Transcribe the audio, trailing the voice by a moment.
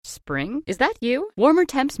spring? Is that you? Warmer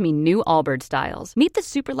temps mean new Allbirds styles. Meet the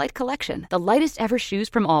Superlight Collection, the lightest ever shoes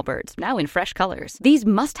from Allbirds, now in fresh colors. These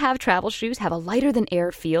must-have travel shoes have a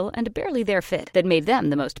lighter-than-air feel and a barely-there fit that made them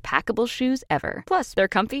the most packable shoes ever. Plus, they're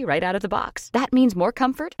comfy right out of the box. That means more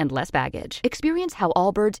comfort and less baggage. Experience how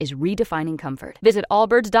Allbirds is redefining comfort. Visit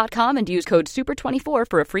allbirds.com and use code SUPER24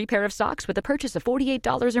 for a free pair of socks with a purchase of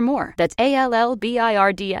 $48 or more. That's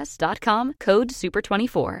ALLBIRDS.com, code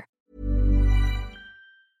SUPER24.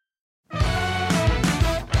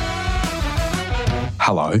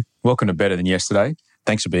 Hello, welcome to Better Than Yesterday.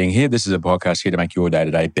 Thanks for being here. This is a podcast here to make your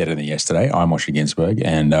day-to-day better than yesterday. I'm Osher Ginsberg,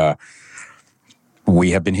 and we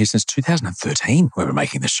have been here since 2013. We've been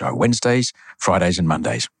making this show Wednesdays, Fridays, and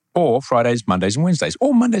Mondays. Or Fridays, Mondays, and Wednesdays.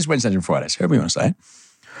 Or Mondays, Wednesdays, and Fridays, however you want to say it.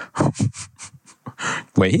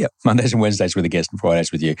 We're here, Mondays and Wednesdays with a guest and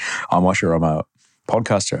Fridays with you. I'm Osher. I'm a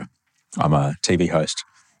podcaster. I'm a TV host.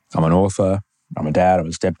 I'm an author. I'm a dad. I'm a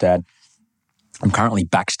stepdad. I'm currently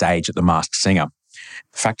backstage at The Masked Singer.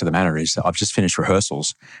 The fact of the matter is that I've just finished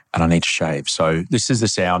rehearsals and I need to shave. So this is the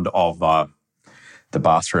sound of the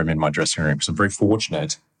bathroom in my dressing room. So I'm very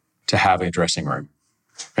fortunate to have a dressing room.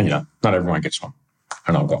 And, you know, not everyone gets one.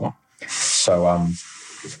 And I've got one. So,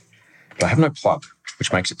 but I have no plug,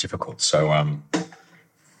 which makes it difficult. So, hang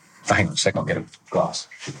on a sec, I'll get a glass.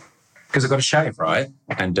 Because I've got to shave, right?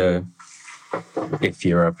 And if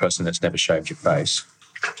you're a person that's never shaved your face,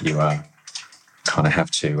 you kind of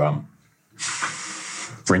have to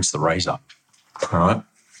rinse the razor. All right?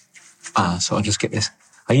 So I'll just get this.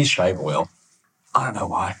 I use shave oil. I don't know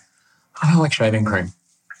why. I don't like shaving cream.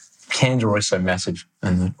 Cans are always so massive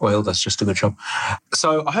and the oil does just a good job.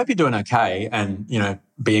 So I hope you're doing okay and, you know,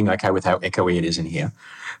 being okay with how echoey it is in here.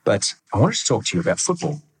 But I wanted to talk to you about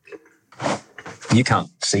football. You can't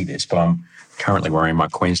see this, but I'm currently wearing my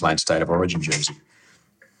Queensland State of Origin jersey.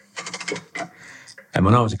 And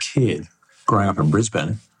when I was a kid, growing up in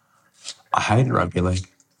Brisbane, I hated rugby league.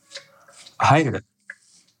 I hated it.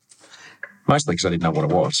 Mostly because I didn't know what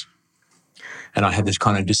it was. And I had this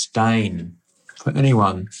kind of disdain for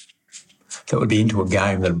anyone that would be into a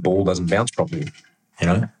game that a ball doesn't bounce properly, you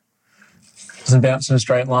know? It doesn't bounce in a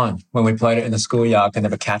straight line. When we played it in the schoolyard, I could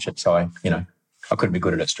never catch it. So I couldn't be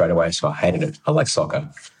good at it straight away, so I hated it. I like soccer.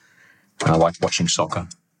 I liked watching soccer.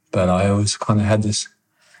 But I always kind of had this,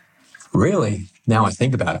 really, now I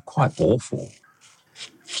think about it, quite awful,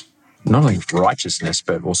 not only righteousness,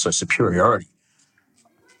 but also superiority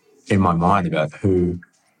in my mind about who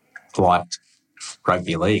liked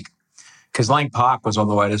rugby league. Because Lang Park was on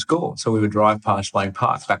the way to school, so we would drive past Lang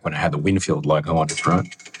Park back when it had the Winfield logo on it, right?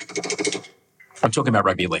 I'm talking about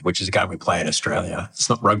rugby league, which is a game we play in Australia. It's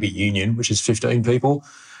not rugby union, which is 15 people.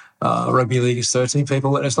 Rugby league is 13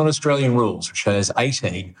 people, and it's not Australian rules, which has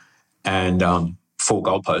 18 and 4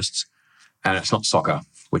 goalposts. And it's not soccer,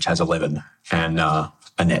 which has 11 and a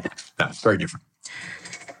net. No, it's very different.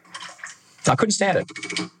 I couldn't stand it.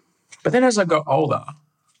 But then as I got older,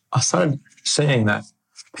 I started seeing that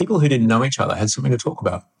people who didn't know each other had something to talk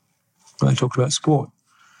about when they talked about sport.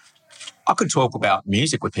 I could talk about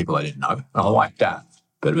music with people I didn't know, and I liked that.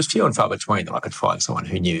 But it was few and far between that I could find someone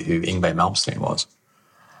who knew who Yngwie Malmsteen was.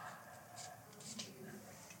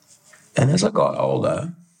 And as I got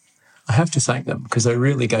older, I have to thank them because they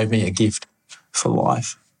really gave me a gift for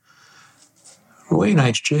life. Roy and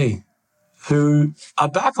HG, who are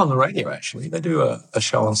back on the radio, actually. They do a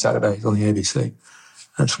show on Saturdays on the ABC.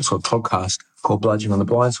 It's also a podcast called Bludging on the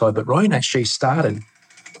Blind Side. But Roy and HG started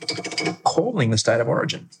calling the State of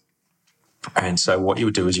Origin. And so what you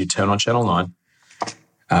would do is you'd turn on Channel 9,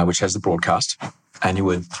 which has the broadcast, and you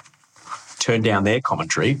would turn down their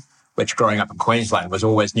commentary, which growing up in Queensland was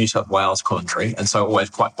always New South Wales commentary, and so always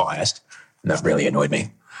quite biased. And that really annoyed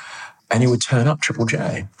me. And you would turn up Triple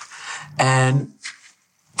J. And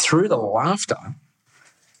through the laughter,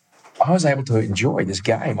 I was able to enjoy this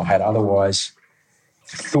game I had otherwise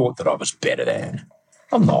thought that I was better than.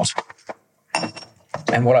 I'm not.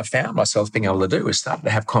 And what I found myself being able to do is start to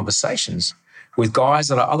have conversations with guys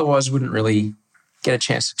that I otherwise wouldn't really get a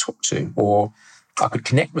chance to talk to, or I could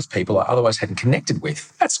connect with people I otherwise hadn't connected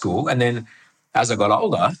with at school. And then as I got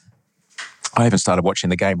older, I even started watching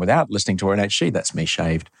the game without listening to NHG. That's me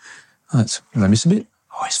shaved. Did I miss a bit?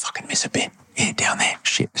 I always fucking miss a bit. Yeah, down there.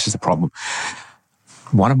 Shit, this is the problem.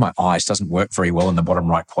 One of my eyes doesn't work very well in the bottom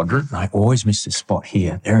right quadrant, and I always miss this spot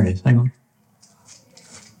here. There it is. Hang on.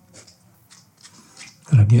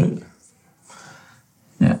 Did I get it?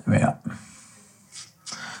 Yeah, there we are.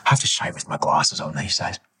 I have to shave with my glasses on these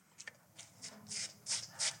days.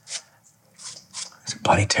 It's a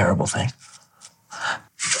bloody terrible thing.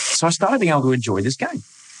 So I started being able to enjoy this game,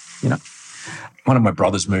 you know. One of my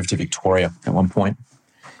brothers moved to Victoria at one point,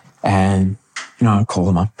 And, I call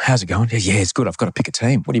them up. How's it going? Yeah, it's good. I've got to pick a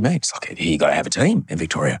team. What do you mean? It's like, you got to have a team in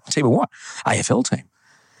Victoria. A team of what? AFL team.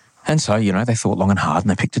 And so, they thought long and hard and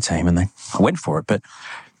they picked a team and they went for it. But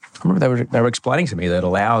I remember they were explaining to me that it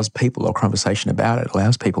allows people, or conversation about it,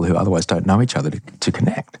 allows people who otherwise don't know each other to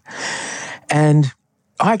connect. And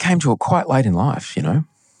I came to it quite late in life,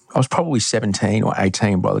 I was probably 17 or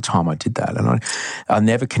 18 by the time I did that. And I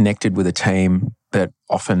never connected with a team that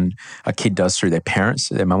often a kid does through their parents,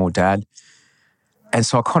 their mum or dad. And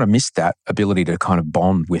so I kind of missed that ability to kind of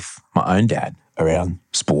bond with my own dad around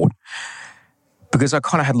sport, because I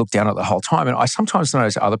kind of had looked down at it the whole time. And I sometimes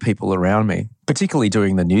notice other people around me, particularly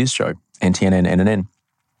doing the news show, NTN, NNN,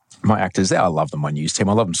 my actors, I love them, my news team,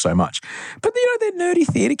 I love them so much. But, they're nerdy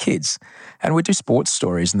theatre kids. And we'd do sports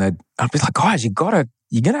stories and I'd be like, guys, you're going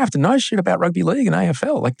to have to know shit about rugby league and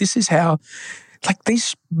AFL. Like, this is how, like,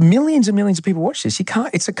 these millions and millions of people watch this.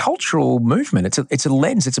 It's a cultural movement. It's a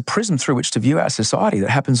lens, it's a prism through which to view our society that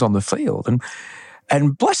happens on the field.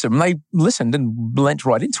 And bless them, they listened and lent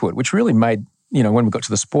right into it, which really made, when we got to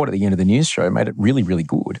the sport at the end of the news show, made it really, really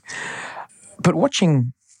good. But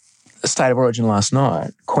watching the State of Origin last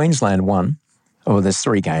night, Queensland won. There's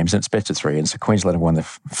 3 games and it's best of 3. And so Queensland won the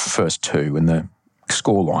first 2 and the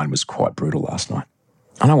score line was quite brutal last night.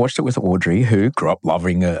 And I watched it with Audrey, who grew up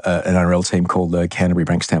loving an NRL team called the Canterbury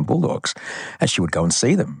Bankstown Bulldogs. And she would go and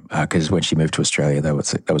see them because when she moved to Australia, that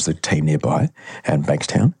was the team nearby, and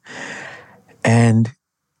Bankstown. And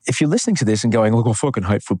if you're listening to this and going, look, I fucking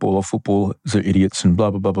hate football, or football are idiots and blah,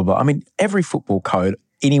 blah, blah, blah, blah. I mean, every football code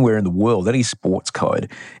anywhere in the world, any sports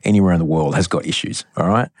code anywhere in the world has got issues, all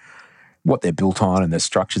right? What they're built on and the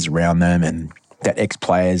structures around them, and that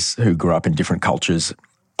ex-players who grew up in different cultures,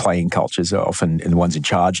 playing cultures are often the ones in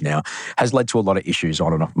charge now, has led to a lot of issues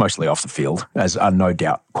on and off, mostly off the field, as are no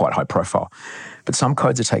doubt quite high profile. But some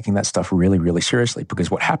codes are taking that stuff really, really seriously,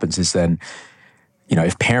 because what happens is then,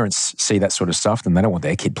 if parents see that sort of stuff, then they don't want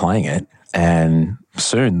their kid playing it. And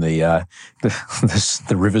soon the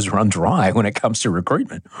rivers run dry when it comes to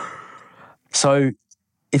recruitment. So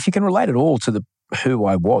if you can relate it all to who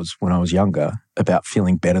I was when I was younger, about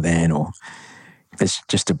feeling better than, or there's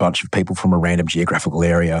just a bunch of people from a random geographical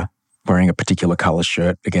area wearing a particular colour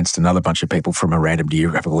shirt against another bunch of people from a random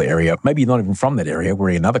geographical area, maybe not even from that area,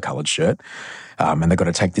 wearing another coloured shirt, and they've got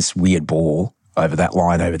to take this weird ball over that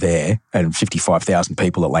line over there, and 55,000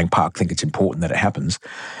 people at Lang Park think it's important that it happens.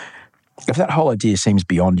 If that whole idea seems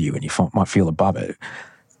beyond you and you might feel above it,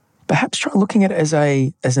 perhaps try looking at it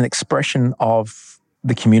as an expression of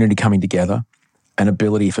the community coming together, an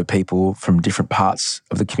ability for people from different parts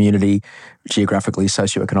of the community, geographically,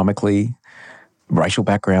 socioeconomically, racial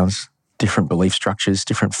backgrounds, different belief structures,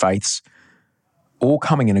 different faiths, all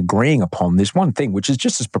coming and agreeing upon this one thing, which is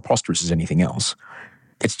just as preposterous as anything else.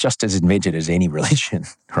 It's just as invented as any religion,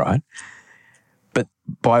 right? But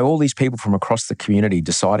by all these people from across the community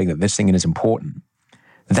deciding that this thing is important,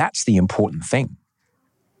 that's the important thing.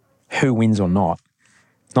 Who wins or not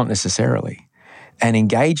necessarily. And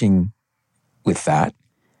engaging with that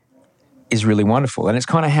is really wonderful. And it's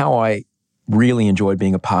kind of how I really enjoyed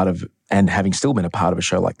being a part of, and having still been a part of, a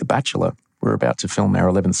show like The Bachelor. We're about to film our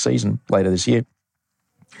 11th season later this year.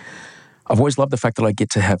 I've always loved the fact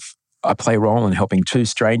that I play a role in helping 2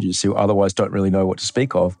 strangers who otherwise don't really know what to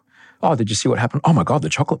speak of. Oh, did you see what happened? Oh my God, the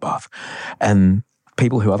chocolate bath. And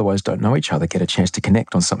people who otherwise don't know each other get a chance to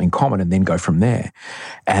connect on something common and then go from there.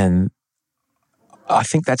 And I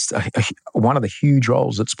think that's one of the huge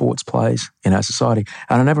roles that sports plays in our society.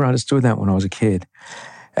 And I never understood that when I was a kid.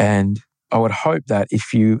 And I would hope that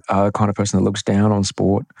if you are the kind of person that looks down on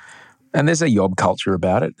sport, and there's a yob culture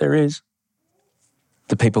about it, there is,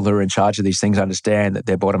 the people who are in charge of these things understand that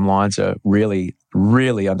their bottom lines are really,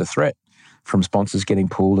 really under threat from sponsors getting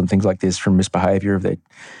pulled and things like this, from misbehaviour of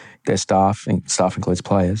their staff, and staff includes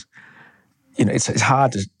players. It's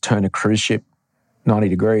hard to turn a cruise ship 90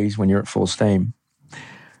 degrees when you're at full steam.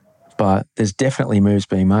 But there's definitely moves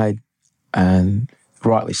being made, and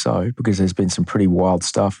rightly so, because there's been some pretty wild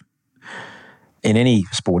stuff in any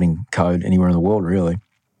sporting code anywhere in the world, really.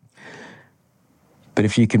 But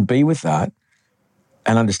if you can be with that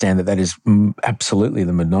and understand that is absolutely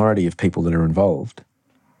the minority of people that are involved,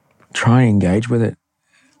 try and engage with it.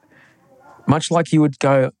 Much like you would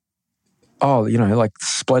go, like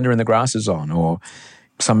Splendour in the Grass is on, or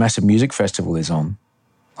some massive music festival is on.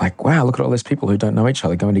 Like, wow, look at all these people who don't know each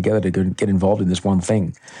other going together to get involved in this one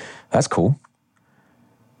thing. That's cool.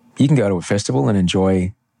 You can go to a festival and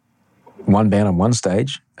enjoy one band on one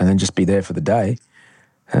stage and then just be there for the day.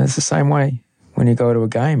 And it's the same way when you go to a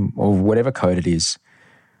game or whatever code it is.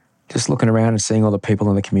 Just looking around and seeing all the people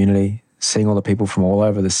in the community, seeing all the people from all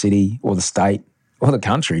over the city or the state or the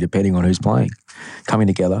country, depending on who's playing, coming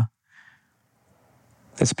together.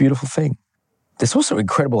 It's a beautiful thing. There's also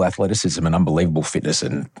incredible athleticism and unbelievable fitness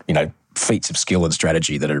and, feats of skill and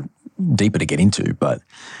strategy that are deeper to get into. But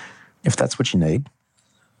if that's what you need,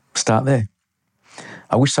 start there.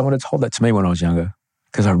 I wish someone had told that to me when I was younger,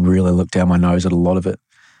 because I really looked down my nose at a lot of it.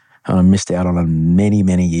 And I missed out on many,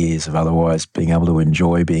 many years of otherwise being able to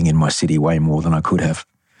enjoy being in my city way more than I could have.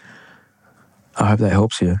 I hope that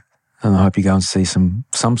helps you. And I hope you go and see some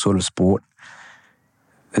sort of sport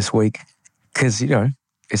this week. Because,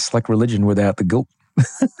 it's like religion without the guilt.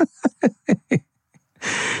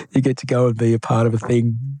 You get to go and be a part of a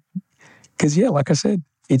thing. Because, like I said,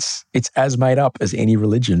 it's as made up as any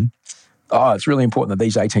religion. Oh, it's really important that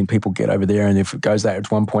these 18 people get over there. And if it goes there,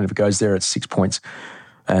 it's 1 point. If it goes there, it's 6 points.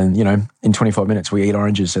 And, in 25 minutes, we eat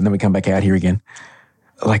oranges and then we come back out here again.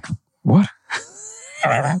 Like, what?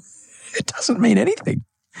 It doesn't mean anything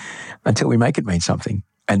until we make it mean something.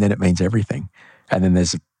 And then it means everything. And then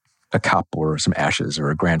there's a cup or some ashes or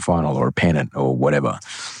a grand final or a pennant or whatever.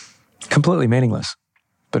 Completely meaningless.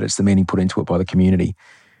 But it's the meaning put into it by the community.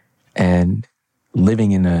 And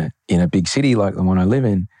living in a big city like the one I live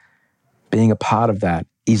in, being a part of that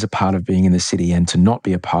is a part of being in the city, and to not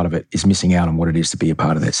be a part of it is missing out on what it is to be a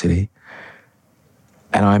part of that city.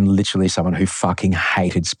 And I'm literally someone who fucking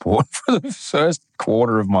hated sport for the first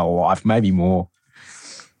quarter of my life, maybe more.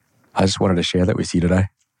 I just wanted to share that with you today.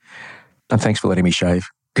 And thanks for letting me shave,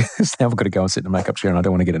 because now I've got to go and sit in a makeup chair and I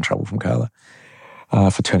don't want to get in trouble from Carla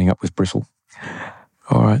for turning up with bristle.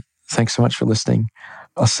 All right. Thanks so much for listening.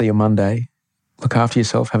 I'll see you Monday. Look after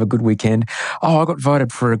yourself. Have a good weekend. Oh, I got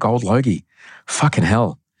voted for a gold Logie. Fucking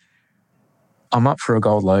hell. I'm up for a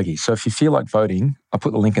gold Logie. So if you feel like voting, I'll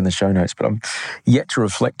put the link in the show notes, but I'm yet to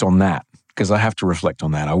reflect on that, because I have to reflect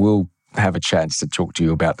on that. I will have a chance to talk to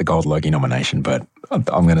you about the gold Logie nomination, but I'm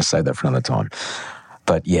going to save that for another time.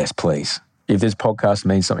 But yes, please, if this podcast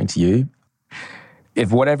means something to you,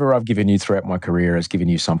 if whatever I've given you throughout my career has given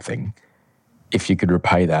you something, if you could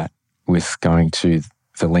repay that with going to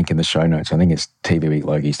the link in the show notes. I think it's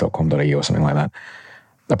tvbeatlogies.com.au or something like that.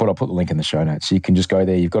 But I'll put the link in the show notes. So you can just go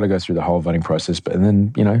there. You've got to go through the whole voting process,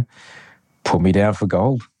 and then, put me down for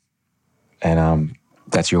gold. And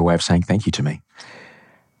that's your way of saying thank you to me.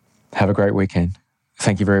 Have a great weekend.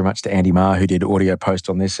 Thank you very much to Andy Marr, who did audio post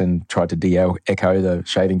on this and tried to de-echo the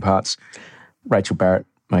shaving parts. Rachel Barrett,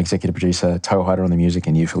 my executive producer, Toe Hider on the music,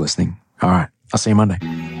 and you for listening. All right. I'll see you Monday.